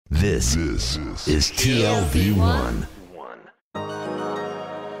This is TLV1.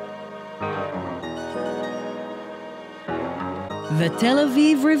 The Tel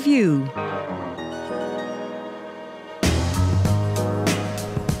Aviv Review.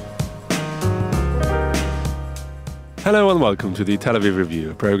 Hello and welcome to the Tel Aviv Review,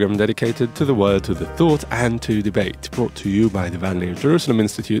 a program dedicated to the word, to the thought and to debate, brought to you by the Valley of Jerusalem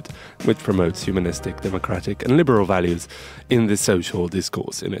Institute, which promotes humanistic, democratic and liberal values in the social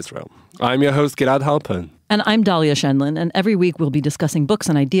discourse in Israel. I'm your host, Gilad Halpern. And I'm Dahlia Shenlin, and every week we'll be discussing books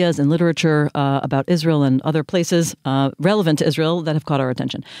and ideas and literature about Israel and other places relevant to Israel that have caught our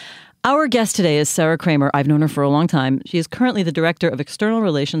attention. Our guest today is Sarah Kreimer. I've known her for a long time. She is currently the Director of External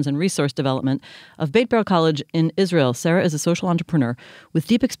Relations and Resource Development of Beit Ber College in Israel. Sarah is a social entrepreneur with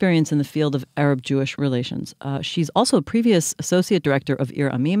deep experience in the field of Arab-Jewish relations. She's also a previous Associate Director of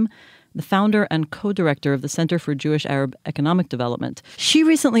Ir Amim, the founder and co-director of the Center for Jewish-Arab Economic Development. She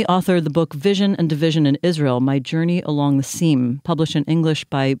recently authored the book Vision and Division in Israel, My Journey Along the Seam, published in English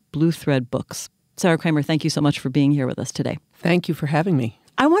by Blue Thread Books. Sarah Kreimer, thank you so much for being here with us today. Thank you for having me.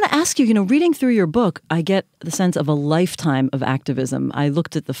 I want to ask you, reading through your book, I get the sense of a lifetime of activism. I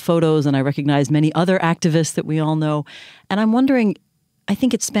looked at the photos and I recognized many other activists that we all know. And I'm wondering, I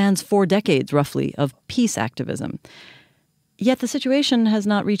think it spans 4 decades, roughly, of peace activism. Yet the situation has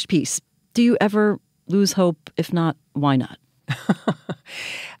not reached peace. Do you ever lose hope? If not, why not?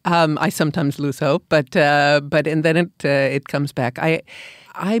 I sometimes lose hope, but and then it comes back.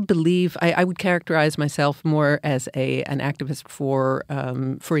 I believe I would characterize myself more as an activist for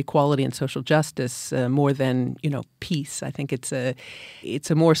equality and social justice more than peace. I think it's a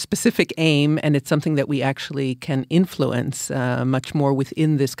more specific aim, and it's something that we actually can influence much more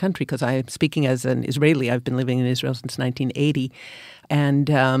within this country. Because I'm speaking as an Israeli. I've been living in Israel since 1980,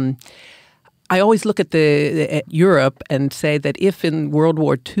 and I always look at Europe and say that if in World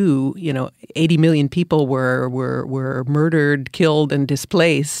War II, 80 million people were murdered, killed, and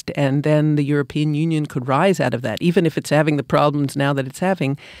displaced, and then the European Union could rise out of that, even if it's having the problems now that it's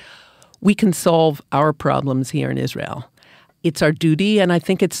having, we can solve our problems here in Israel. It's our duty, and I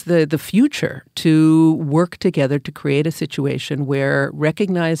think it's the future to work together to create a situation where,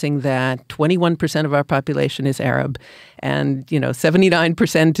 recognizing that 21% of our population is Arab and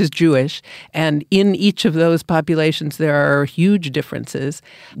 79% is Jewish, and in each of those populations there are huge differences,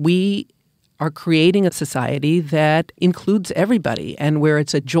 we are creating a society that includes everybody and where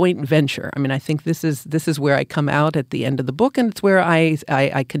it's a joint venture. I mean, I think this is where I come out at the end of the book, and it's where I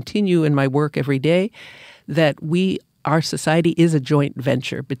continue in my work every day, that our society is a joint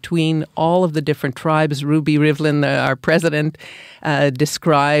venture between all of the different tribes. Ruby Rivlin, our president,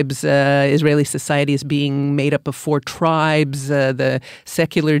 describes Israeli society as being made up of 4 tribes, the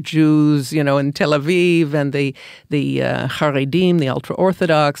secular Jews, in Tel Aviv, and the Haredim, the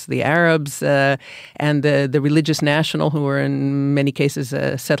ultra-Orthodox, the Arabs, and the religious national, who are in many cases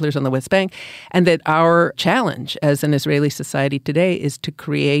settlers on the West Bank, and that our challenge as an Israeli society today is to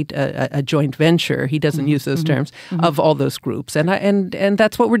create a joint venture. He doesn't use those terms, of all those groups, and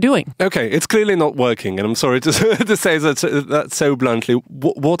that's what we're doing. Okay, it's clearly not working, and I'm sorry to say that so bluntly.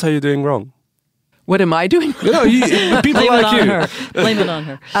 What are you doing wrong? What am I doing? People like you. Blame it on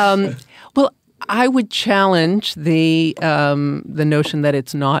her. Well, I would challenge the notion that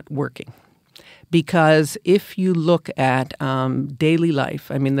it's not working. Because if you look at daily life,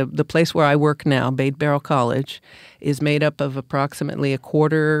 I mean, the place where I work now, Beit Ber College, is made up of approximately a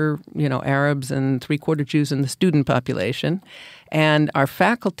quarter, Arabs and 3/4 Jews in the student population. And our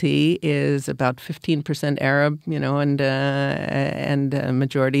faculty is about 15% Arab, and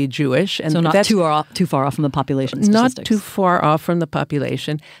majority Jewish. And so not too far off from the population statistics. Not too far off from the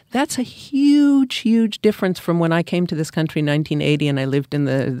population. That's a huge, huge difference from when I came to this country in 1980 and I lived in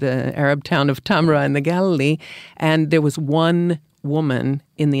the Arab town of Tamra in the Galilee. And there was one woman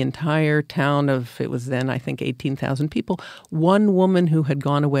in the entire town of, it was then, I think, 18,000 people, one woman who had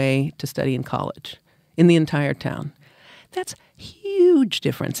gone away to study in college in the entire town. That's huge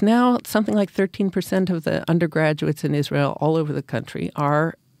difference. Now, something like 13% of the undergraduates in Israel all over the country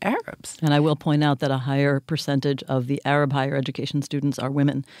are Arabs. And I will point out that a higher percentage of the Arab higher education students are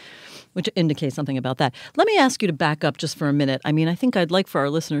women, which indicates something about that. Let me ask you to back up just for a minute. I mean, I think I'd like for our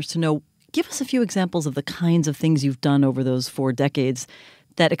listeners to know, give us a few examples of the kinds of things you've done over those 4 decades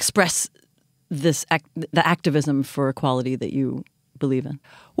that express the activism for equality that you believe in.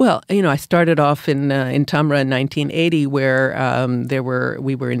 Well, I started off in Tamra in 1980, where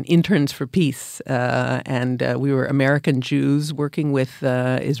we were in Interns for Peace, and we were American Jews working with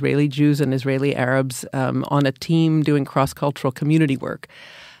Israeli Jews and Israeli Arabs on a team doing cross-cultural community work.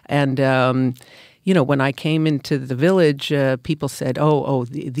 And when I came into the village, people said,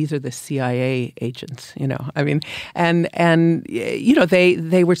 these are the CIA agents, I mean, and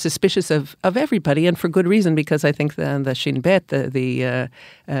they were suspicious of everybody, and for good reason, because I think the Shin Bet, the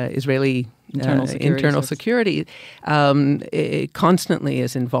Israeli internal security constantly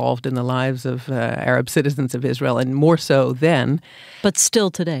is involved in the lives of Arab citizens of Israel, and more so then. But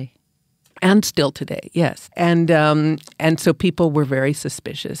still today. And still today, yes. And so people were very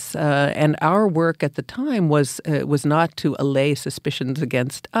suspicious. And our work at the time was not to allay suspicions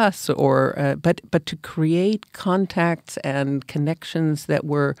against us, but to create contacts and connections that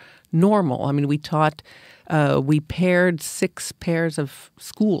were normal. I mean, we paired 6 pairs of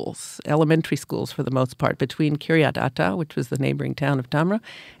schools, elementary schools for the most part, between Kiryat Ata, which was the neighboring town of Tamra,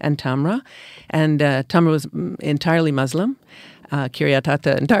 and Tamra. And Tamra was entirely Muslim. Kiryat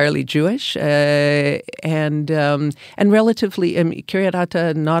Ata entirely Jewish, and relatively Kiryat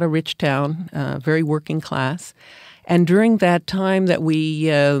Ata not a rich town, very working class. And during that time that we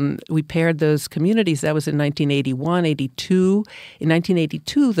paired those communities, that was in 1981, 82. In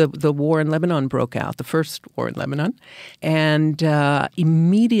 1982, the war in Lebanon broke out, the first war in Lebanon. And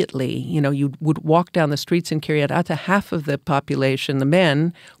immediately, you would walk down the streets in Kiryat Ata, half of the population, the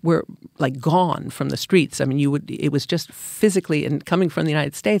men, were like gone from the streets. I mean, it was just physically, and coming from the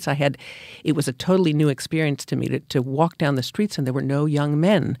United States, it was a totally new experience to me to walk down the streets and there were no young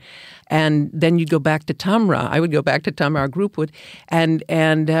men. And then you'd go back to Tamra. I would go back to Tamra, our group would, and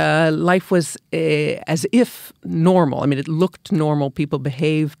life was as if normal. I mean, it looked normal. People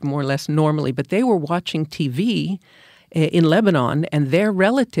behaved more or less normally, but they were watching TV in Lebanon, and their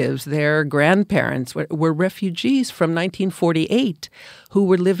relatives, their grandparents, were refugees from 1948 who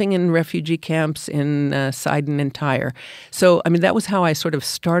were living in refugee camps in Sidon and Tyre. So, I mean, that was how I sort of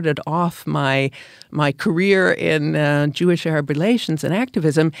started off my career in Jewish-Arab relations and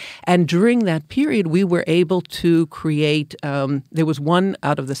activism. And during that period, we were able to create, there was one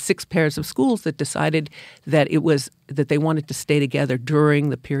out of the 6 pairs of schools that decided that that they wanted to stay together during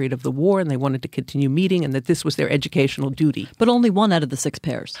the period of the war, and they wanted to continue meeting, and that this was their educational duty. But only 1 out of the 6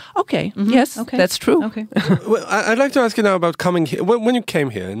 pairs. Okay. Mm-hmm. Yes, okay. That's true. Okay. Well, I'd like to ask you now about coming here. When you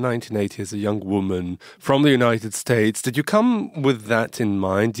came here in 1980 as a young woman from the United States, did you come with that in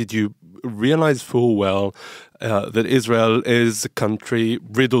mind? Did you realize full well that Israel is a country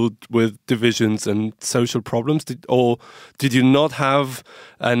riddled with divisions and social problems? Or did you not have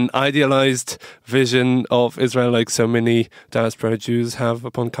an idealized vision of Israel like so many diaspora Jews have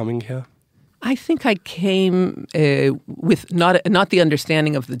upon coming here? I think I came with not the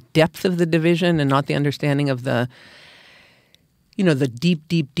understanding of the depth of the division and not the understanding of the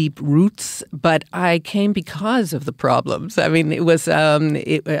deep roots, but I came because of the problems. I mean, it was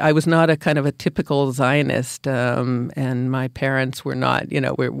I was not a kind of a typical Zionist, and my parents were not.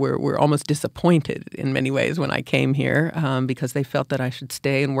 We're almost disappointed in many ways when I came here because they felt that I should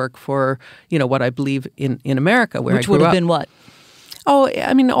stay and work for what I believe in America, where which I grew would have up. been what? Oh,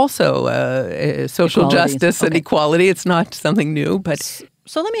 I mean, also social justice and equality. It's not something new, but.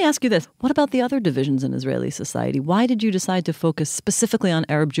 So let me ask you this. What about the other divisions in Israeli society? Why did you decide to focus specifically on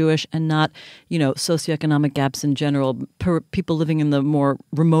Arab Jewish and not, socioeconomic gaps in general, people living in the more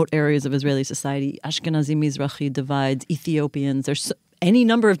remote areas of Israeli society, Ashkenazi, Mizrahi divides, Ethiopians? There's any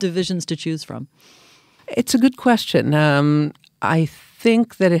number of divisions to choose from. It's a good question. I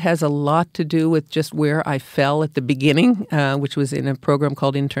think that it has a lot to do with just where I fell at the beginning, which was in a program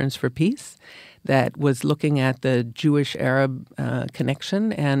called Interns for Peace, that was looking at the Jewish-Arab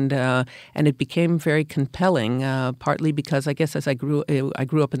connection, and it became very compelling. Partly because I guess as I grew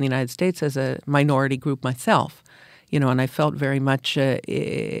up in the United States as a minority group myself, and I felt very much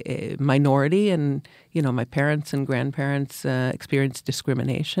a minority, and my parents and grandparents experienced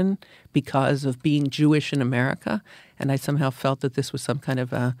discrimination because of being Jewish in America, and I somehow felt that this was some kind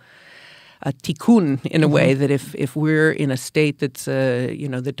of a tikkun in a way, that if we're in a state that's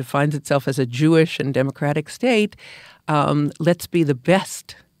that defines itself as a Jewish and democratic state, let's be the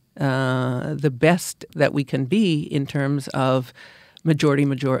best that we can be in terms of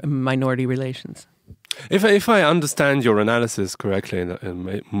minority relations. If I understand your analysis correctly,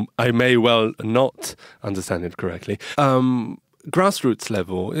 and I may well not understand it correctly, grassroots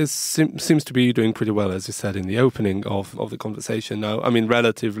level seems to be doing pretty well, as you said in the opening of the conversation now. I mean,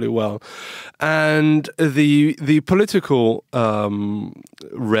 relatively well. And the political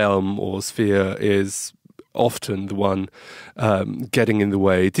realm or sphere is often the one getting in the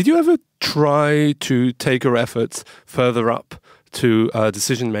way. Did you ever try to take your efforts further up to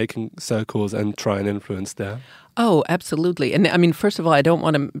decision-making circles and try and influence there? Oh, absolutely. And I mean, first of all, I don't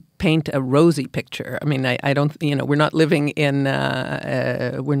want to paint a rosy picture. I mean, I don't, we're not living in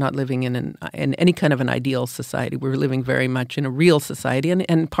in any kind of an ideal society. We're living very much in a real society.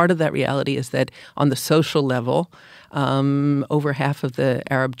 And part of that reality is that on the social level, over half of the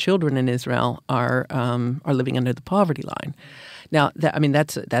Arab children in Israel are living under the poverty line. Now,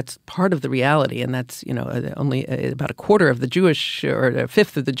 that's part of the reality, and that's only about a quarter of the Jewish or a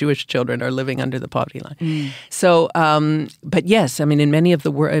fifth of the Jewish children are living under the poverty line. So, but yes, I mean, in many of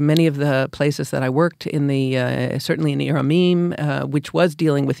the places that I worked in certainly in Iramim, which was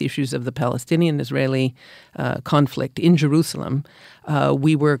dealing with issues of the Palestinian-Israeli conflict in Jerusalem,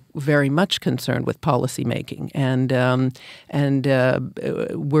 we were very much concerned with policy making, and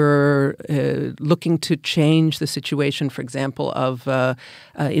we're looking to change the situation, for example, of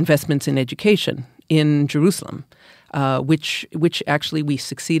investments in education in Jerusalem, which actually we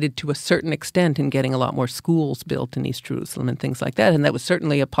succeeded to a certain extent in getting a lot more schools built in East Jerusalem and things like that, and that was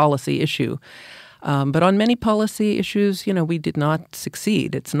certainly a policy issue. But on many policy issues, we did not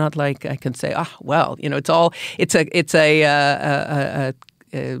succeed. It's not like I can say, it's a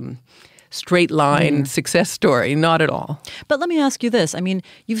straight line success story. Not at all. But let me ask you this. I mean,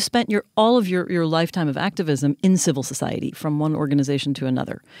 you've spent all of your lifetime of activism in civil society, from one organization to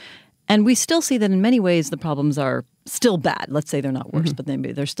another. And we still see that in many ways the problems are still bad. Let's say they're not worse, but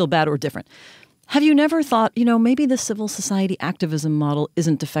maybe they're still bad or different. Have you never thought, maybe the civil society activism model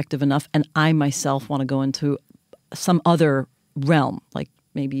isn't effective enough and I myself want to go into some other realm, like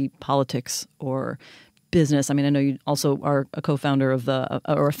maybe politics or business? I mean, I know you also are a co-founder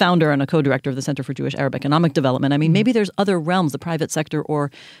or a founder and a co-director of the Center for Jewish Arab Economic Development. I mean, maybe there's other realms, the private sector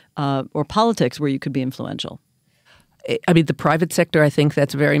or politics, where you could be influential. I mean, the private sector, I think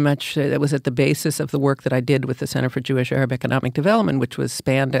that's very much, that was at the basis of the work that I did with the Center for Jewish Arab Economic Development, which was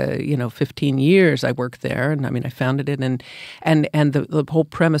spanned, 15 years I worked there. And I mean, I founded it. And the whole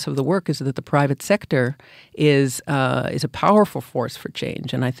premise of the work is that the private sector is a powerful force for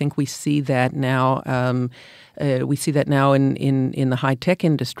change. And I think we see that now. We see that now in the high-tech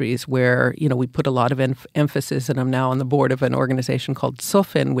industries where, we put a lot of emphasis, and I'm now on the board of an organization called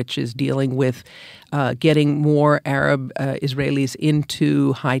Sofen, which is dealing with getting more Arab Israelis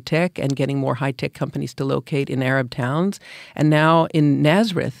into high-tech and getting more high-tech companies to locate in Arab towns. And now in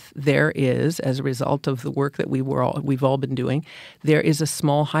Nazareth, there is, as a result of the work that we've all been doing, there is a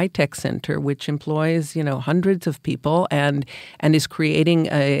small high-tech center which employs, hundreds of people and is creating,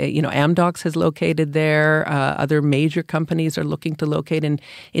 Amdocs has located there. Other major companies are looking to locate in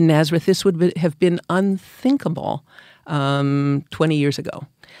Nazareth. This would have been unthinkable 20 years ago.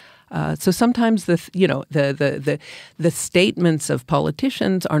 So sometimes the statements of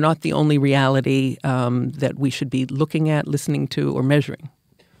politicians are not the only reality that we should be looking at, listening to, or measuring.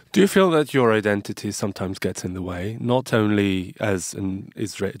 Do you feel that your identity sometimes gets in the way, not only as an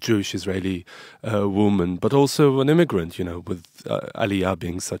Jewish Israeli woman, but also an immigrant, with Aliyah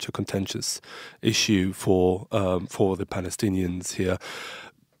being such a contentious issue for the Palestinians here?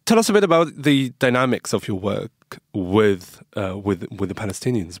 Tell us a bit about the dynamics of your work with the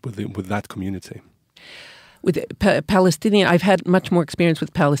Palestinians, with that community. With Palestinian, I've had much more experience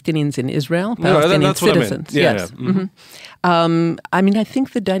with Palestinians in Israel, Palestinian citizens. Yes. Yeah. Mm-hmm. I mean, I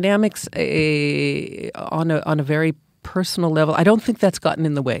think the dynamics on a very personal level, I don't think that's gotten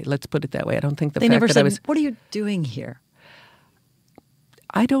in the way. Let's put it that way. I don't think they never said, "What are you doing here?"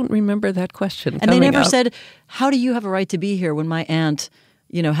 I don't remember that question. And they never said, "How do you have a right to be here?" When my aunt,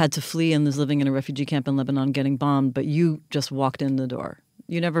 had to flee and was living in a refugee camp in Lebanon, getting bombed, but you just walked in the door.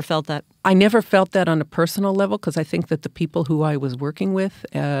 You never felt that? I never felt that on a personal level, because I think that the people who I was working with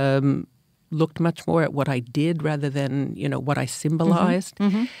looked much more at what I did rather than what I symbolized,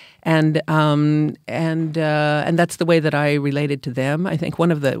 and that's the way that I related to them. I think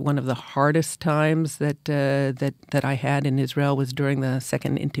one of the hardest times that I had in Israel was during the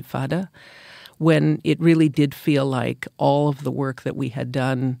Second Intifada, when it really did feel like all of the work that we had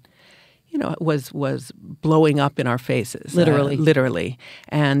done, was blowing up in our faces, literally.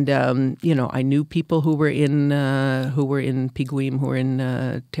 And I knew people who were in Piguim, who were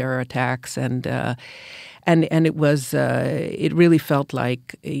in terror attacks, and it was it really felt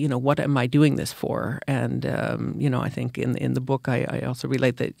like what am I doing this for? And I think in the book I also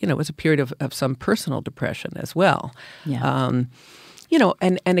relate that it was a period of some personal depression as well. Yeah.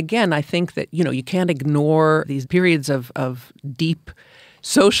 And again, I think that you can't ignore these periods of deep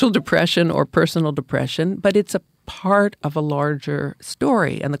social depression or personal depression, but it's a part of a larger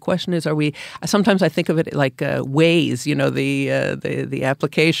story. And the question is, sometimes I think of it like Waze, the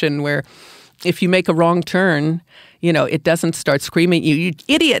application where if you make a wrong turn, it doesn't start screaming, you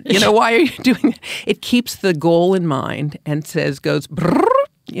idiot, why are you doing it? It keeps the goal in mind and goes, brrr,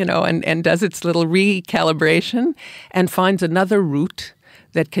 and does its little recalibration and finds another route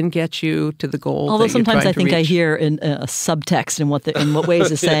that can get you to the goal. Although sometimes I think I hear in a subtext in what ways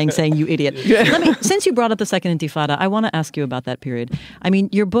is saying you idiot. Since you brought up the Second Intifada, I want to ask you about that period. I mean,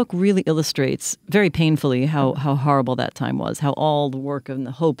 your book really illustrates very painfully how horrible that time was, how all the work and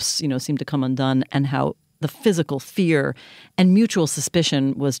the hopes, seemed to come undone, and how the physical fear and mutual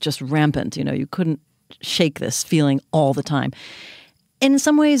suspicion was just rampant. You couldn't shake this feeling all the time. In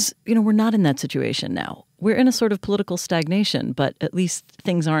some ways, we're not in that situation now. We're in a sort of political stagnation, but at least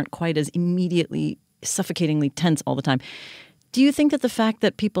things aren't quite as immediately, suffocatingly tense all the time. Do you think that the fact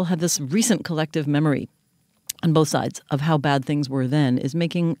that people have this recent collective memory on both sides of how bad things were then is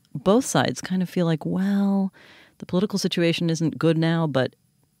making both sides kind of feel like, well, the political situation isn't good now, but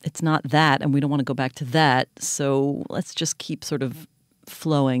it's not that, and we don't want to go back to that, so let's just keep sort of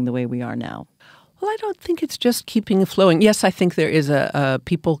flowing the way we are now? Well, I don't think it's just keeping it flowing. Yes, I think there is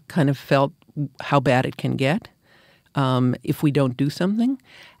people kind of felt how bad it can get if we don't do something.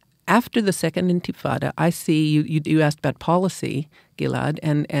 After the Second Intifada, I see, you asked about policy, Gilad,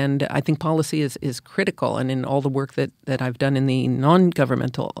 and I think policy is critical. And in all the work that I've done in the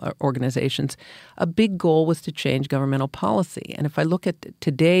non-governmental organizations, a big goal was to change governmental policy. And if I look at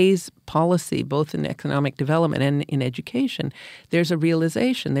today's policy, both in economic development and in education, there's a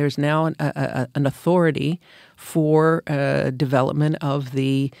realization. There's now an authority for development of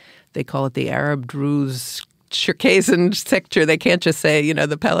they call it the Arab Druze Circassian sector. They can't just say,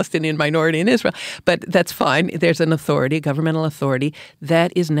 the Palestinian minority in Israel. But that's fine. There's an authority, a governmental authority,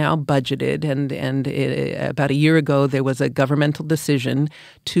 that is now budgeted. And about a year ago, there was a governmental decision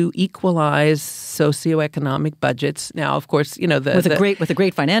to equalize socioeconomic budgets. Now, of course, with a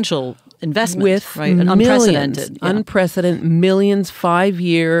great financial investment, right? And unprecedented millions,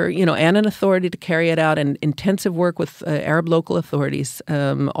 5-year, and an authority to carry it out, and intensive work with Arab local authorities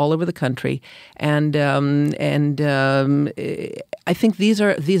all over the country. And I think these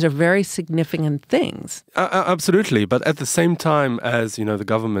are very significant things. Absolutely, but at the same time as the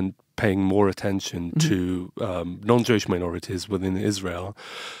government paying more attention to non-Jewish minorities within Israel,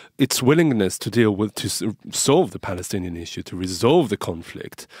 its willingness to solve the Palestinian issue, to resolve the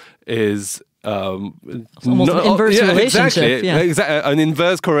conflict, is almost an inverse relationship. Exactly, an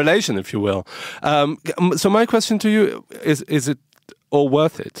inverse correlation, if you will. So my question to you is it all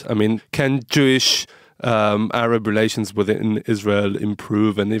worth it? I mean, can Jewish Arab relations within Israel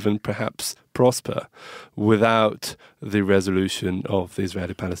improve and even perhaps prosper without the resolution of the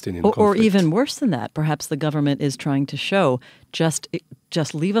Israeli-Palestinian conflict? Or even worse than that, perhaps the government is trying to show just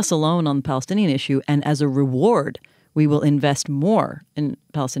leave us alone on the Palestinian issue, and as a reward, we will invest more in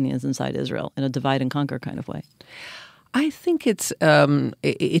Palestinians inside Israel in a divide and conquer kind of way. I think it's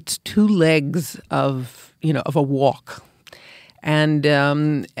two legs of a walk. And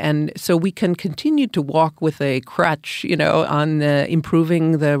so we can continue to walk with a crutch, on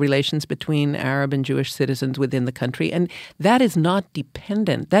improving the relations between Arab and Jewish citizens within the country. And that is not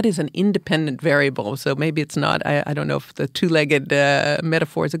dependent. That is an independent variable. So maybe it's not, I don't know if the two-legged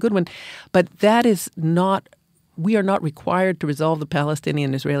metaphor is a good one, but that is not, we are not required to resolve the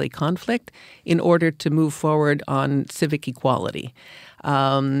Palestinian-Israeli conflict in order to move forward on civic equality.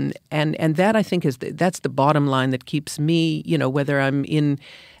 And that, I think, that's the bottom line that keeps me, whether I'm in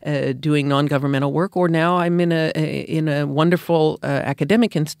doing non-governmental work, or now I'm in a wonderful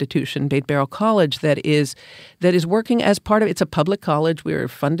academic institution, Beit Barrel College, that is working as part of. It's a public college. We're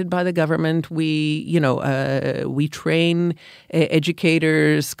funded by the government. We train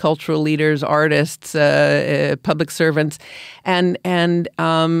educators, cultural leaders, artists, public servants, and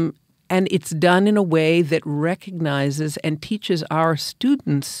it's done in a way that recognizes and teaches our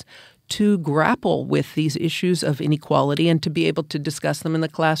students to grapple with these issues of inequality and to be able to discuss them in the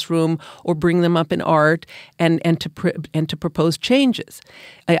classroom or bring them up in art and to propose changes.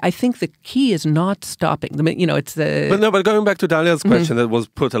 I think the key is not stopping. It's the. But going back to Dalia's question, that was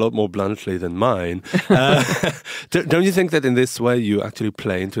put a lot more bluntly than mine. Don't you think that in this way you actually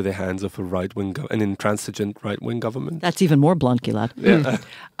play into the hands of an intransigent right-wing government? That's even more blunt, Gilad.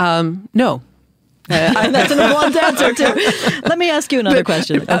 No. That's an blunt answer, too. Let me ask you another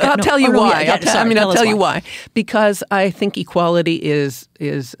question. I'll tell you why. I'll tell you why. Because I think equality is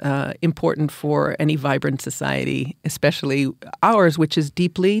important for any vibrant society, especially ours, which is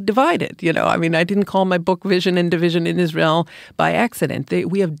deeply divided. I didn't call my book Vision and Division in Israel by accident.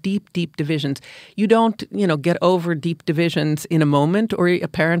 We have deep, deep divisions. You don't, get over deep divisions in a moment, or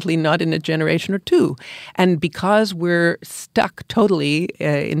apparently not in a generation or two. And because we're stuck totally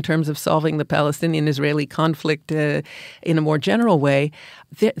in terms of solving the Palestinian-Israeli conflict in a more general way,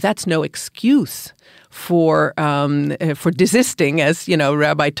 that's no excuse for desisting, as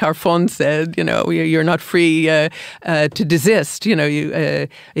Rabbi Tarfon said. You're not free to desist.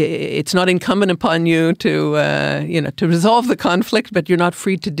 It's not incumbent upon you to resolve the conflict, but you're not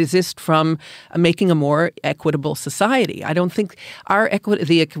free to desist from making a more equitable society. I don't think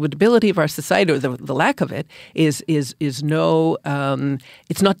the equitability of our society, or the lack of it, is no.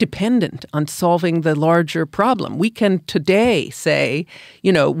 It's not dependent on solving the larger problem. We can today say,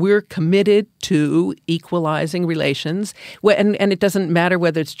 we're committed to equalizing relations, and it doesn't matter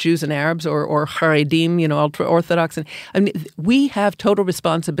whether it's Jews and Arabs or Haredim, ultra-Orthodox. We have total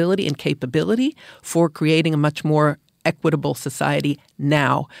responsibility and capability for creating a much more equitable society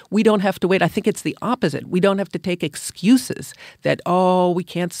now. We don't have to wait. I think it's the opposite. We don't have to take excuses that, we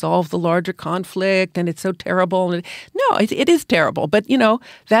can't solve the larger conflict and it's so terrible. No, it is terrible. But,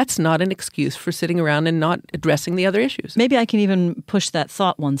 that's not an excuse for sitting around and not addressing the other issues. Maybe I can even push that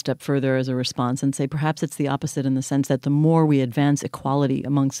thought one step further as a response and say perhaps it's the opposite, in the sense that the more we advance equality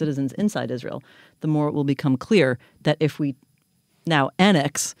among citizens inside Israel, the more it will become clear that if we now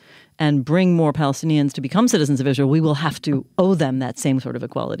annex and bring more Palestinians to become citizens of Israel, we will have to owe them that same sort of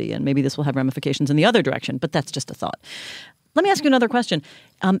equality. And maybe this will have ramifications in the other direction, but that's just a thought. Let me ask you another question.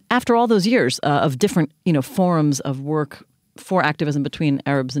 After all those years of different, forums of work for activism between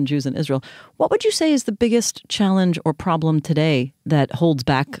Arabs and Jews in Israel, what would you say is the biggest challenge or problem today that holds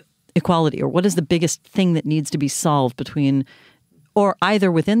back equality? Or what is the biggest thing that needs to be solved between, or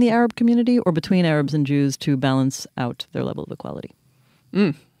either within the Arab community or between Arabs and Jews, to balance out their level of equality?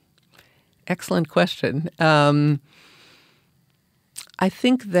 Excellent question. I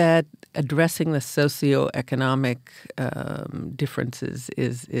think that addressing the socioeconomic differences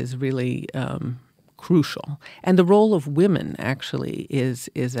is really crucial, and the role of women actually is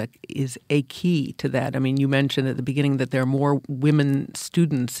a key to that. You mentioned at the beginning that there are more women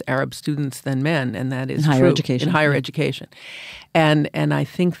students, Arab students, than men, and that is in higher true education. In higher education, and I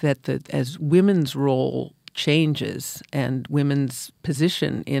think that as women's role changes and women's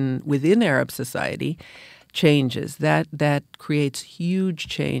position within Arab society changes, that creates huge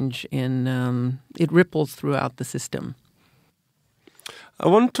change in it ripples throughout the system. I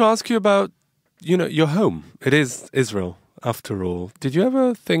want to ask you about your home. It is Israel, after all. Did you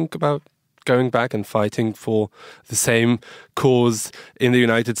ever think about going back and fighting for the same cause in the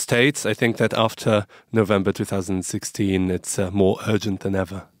United States? I think that after November 2016, it's more urgent than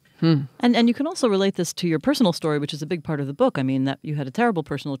ever. And you can also relate this to your personal story, which is a big part of the book. That you had a terrible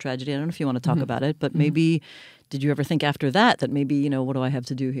personal tragedy. I don't know if you want to talk about it, but maybe did you ever think after that maybe, what do I have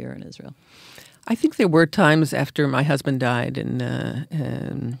to do here in Israel? I think there were times after my husband died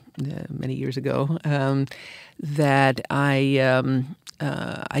many years ago that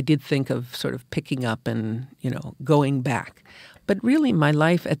I did think of sort of picking up and, going back. But really, my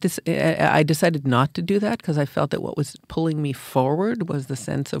life I decided not to do that because I felt that what was pulling me forward was the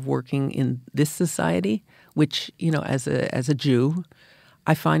sense of working in this society, which, as a Jew,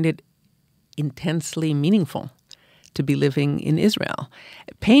 I find it intensely meaningful to be living in Israel.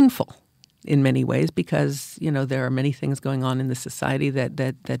 Painful in many ways because, there are many things going on in the society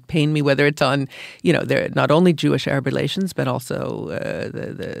that pain me, whether it's on, there not only Jewish-Arab relations, but also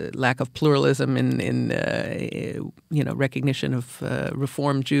the lack of pluralism in recognition of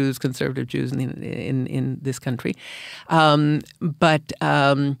Reform Jews, conservative Jews in this country. But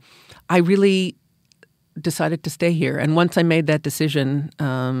I really decided to stay here. And once I made that decision,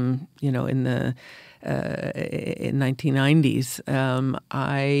 in the in 1990s,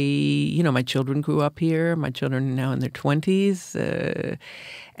 my children grew up here. My children are now in their 20s.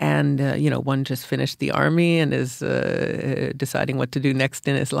 And one just finished the army and is deciding what to do next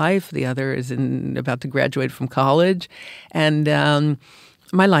in his life. The other is about to graduate from college. And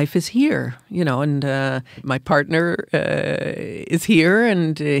my life is here, and my partner is here,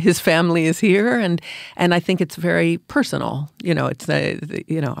 and his family is here, and I think it's very personal. It's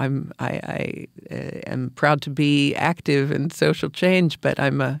I am proud to be active in social change, but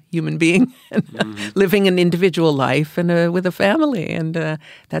I'm a human being and living an individual life and with a family, and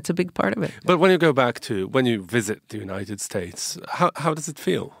that's a big part of it. But when you visit the United States, how does it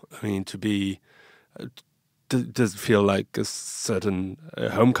feel? To be Does it feel like a certain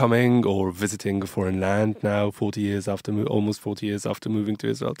homecoming or visiting a foreign land now, almost 40 years after moving to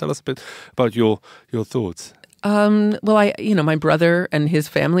Israel? Tell us a bit about your thoughts. Well, my brother and his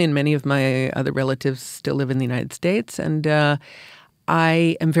family and many of my other relatives still live in the United States, and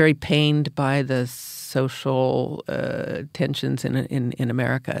I am very pained by the social tensions in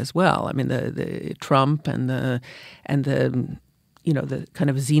America as well. I mean, the Trump and the kind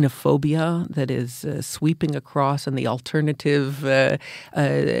of xenophobia that is sweeping across, and the alternative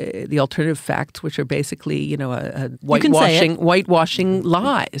facts, which are basically, whitewashing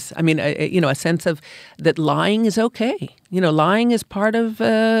lies. I mean, a sense of that lying is okay. Lying is part of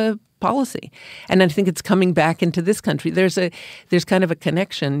policy, and I think it's coming back into this country. There's kind of a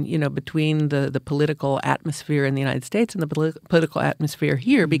connection, between the political atmosphere in the United States and the political atmosphere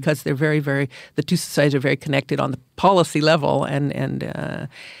here, because they're the two societies are very connected on the policy level, and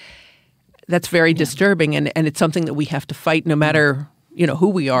that's very disturbing, and it's something that we have to fight no matter who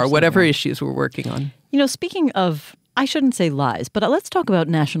we are, whatever issues we're working on. Speaking of, I shouldn't say lies, but let's talk about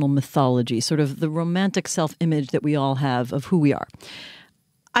national mythology, sort of the romantic self-image that we all have of who we are.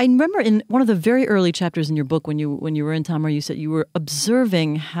 I remember in one of the very early chapters in your book, when you were in Tamar, you said you were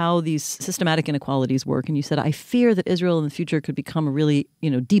observing how these systematic inequalities work, and you said, "I fear that Israel in the future could become a really,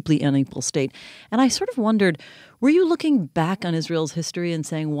 deeply unequal state." And I sort of wondered, were you looking back on Israel's history and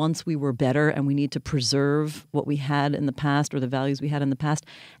saying, once we were better and we need to preserve what we had in the past or the values we had in the past?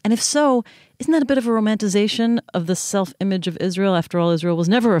 And if so, isn't that a bit of a romanticization of the self-image of Israel? After all, Israel was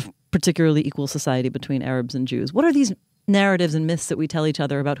never a particularly equal society between Arabs and Jews. What are these narratives and myths that we tell each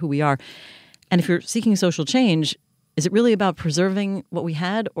other about who we are? And if you're seeking social change, is it really about preserving what we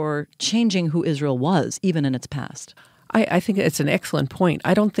had or changing who Israel was, even in its past? I think it's an excellent point.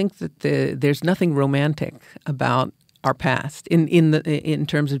 I don't think that there's nothing romantic about our past in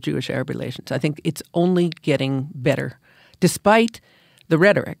terms of Jewish-Arab relations. I think it's only getting better, despite the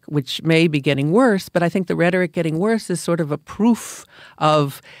rhetoric, which may be getting worse, but I think the rhetoric getting worse is sort of a proof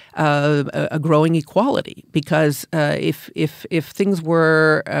of a growing equality. Because if things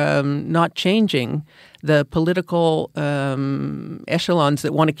were not changing, the political echelons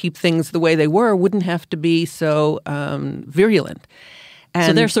that want to keep things the way they were wouldn't have to be so virulent. And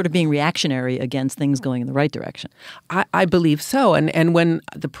so they're sort of being reactionary against things going in the right direction. I believe so. And when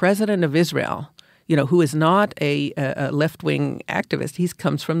the president of Israel, who is not a left-wing activist, he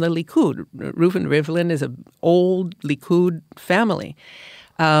comes from the Likud. Reuven Rivlin is an old Likud family.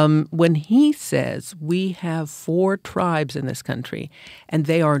 When he says we have 4 tribes in this country and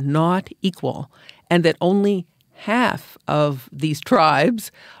they are not equal, and that only half of these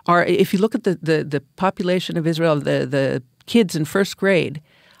tribes are, if you look at the population of Israel, the kids in first grade,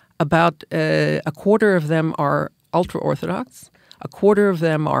 about a quarter of them are ultra-Orthodox. A quarter of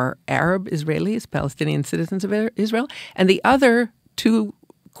them are Arab Israelis, Palestinian citizens of Israel, and the other 2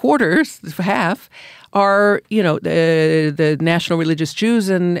 quarters, half, are the national religious Jews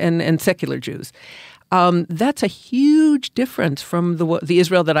and secular Jews. That's a huge difference from the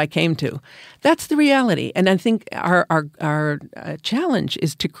Israel that I came to. That's the reality. And I think our challenge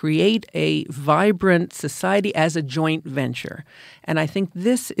is to create a vibrant society as a joint venture. And I think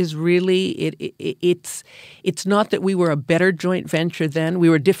this is really, it's not that we were a better joint venture then. We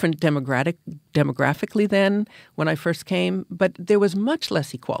were different demographically then when I first came, but there was much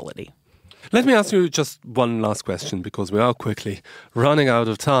less equality. Let me ask you just one last question, because we are quickly running out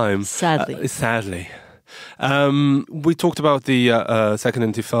of time. Sadly. We talked about the Second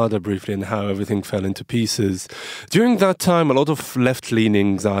Intifada briefly and how everything fell into pieces. During that time, a lot of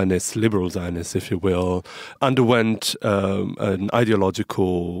left-leaning Zionists, liberal Zionists, if you will, underwent an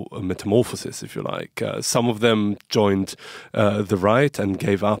ideological metamorphosis, if you like. Some of them joined the right and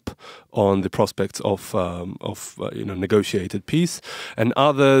gave up on the prospects of negotiated peace, and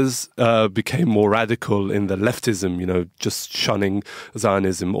others became more radical in the leftism, just shunning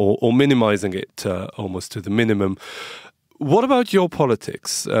Zionism or minimizing it almost to the minimum. What about your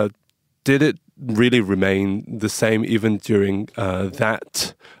politics? Did it really remain the same even during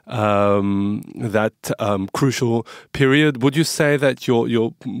that crucial period? Would you say that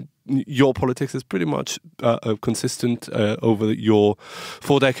your politics is pretty much consistent over your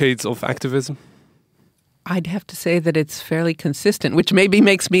 4 decades of activism? I'd have to say that it's fairly consistent, which maybe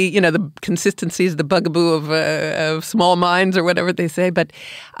makes me, the consistency is the bugaboo of small minds or whatever they say. But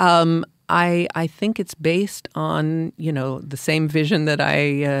I think it's based on, the same vision that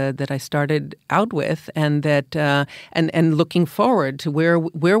I started out with, and that and looking forward to where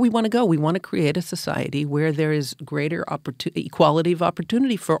we want to go. We want to create a society where there is greater equality of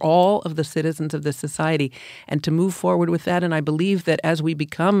opportunity for all of the citizens of the society, and to move forward with that. And I believe that as we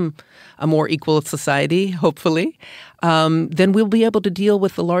become a more equal society, hopefully, then we'll be able to deal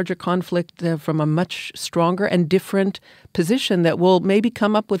with the larger conflict from a much stronger and different position that will maybe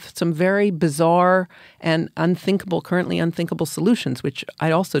come up with some very bizarre and currently unthinkable solutions, which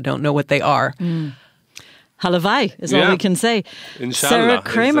I also don't know what they are. Halavai is all we can say. Inshallah. Sarah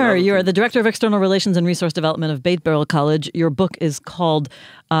Kreimer, you are the Director of External Relations and Resource Development of Beit Berel College. Your book is called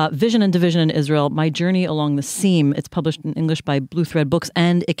Vision and Division in Israel, My Journey Along the Seam. It's published in English by Blue Thread Books,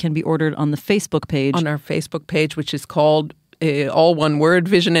 and it can be ordered on the Facebook page. On our Facebook page, which is called, all one word,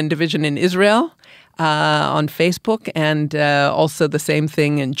 Vision and Division in Israel. On Facebook, and also the same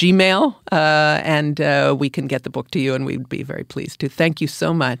thing in Gmail. And we can get the book to you, and we'd be very pleased to. Thank you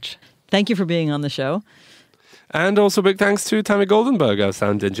so much. Thank you for being on the show. And also big thanks to Tammy Goldenberg, our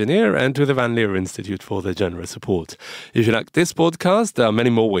sound engineer, and to the Van Leer Institute for their generous support. If you like this podcast, there are many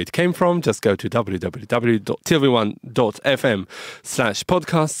more where it came from. Just go to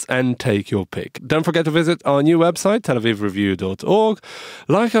www.tv1.fm/podcasts and take your pick. Don't forget to visit our new website, telavivreview.org.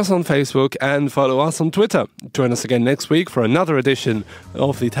 Like us on Facebook and follow us on Twitter. Join us again next week for another edition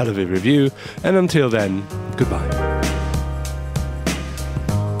of the Tel Aviv Review. And until then, goodbye.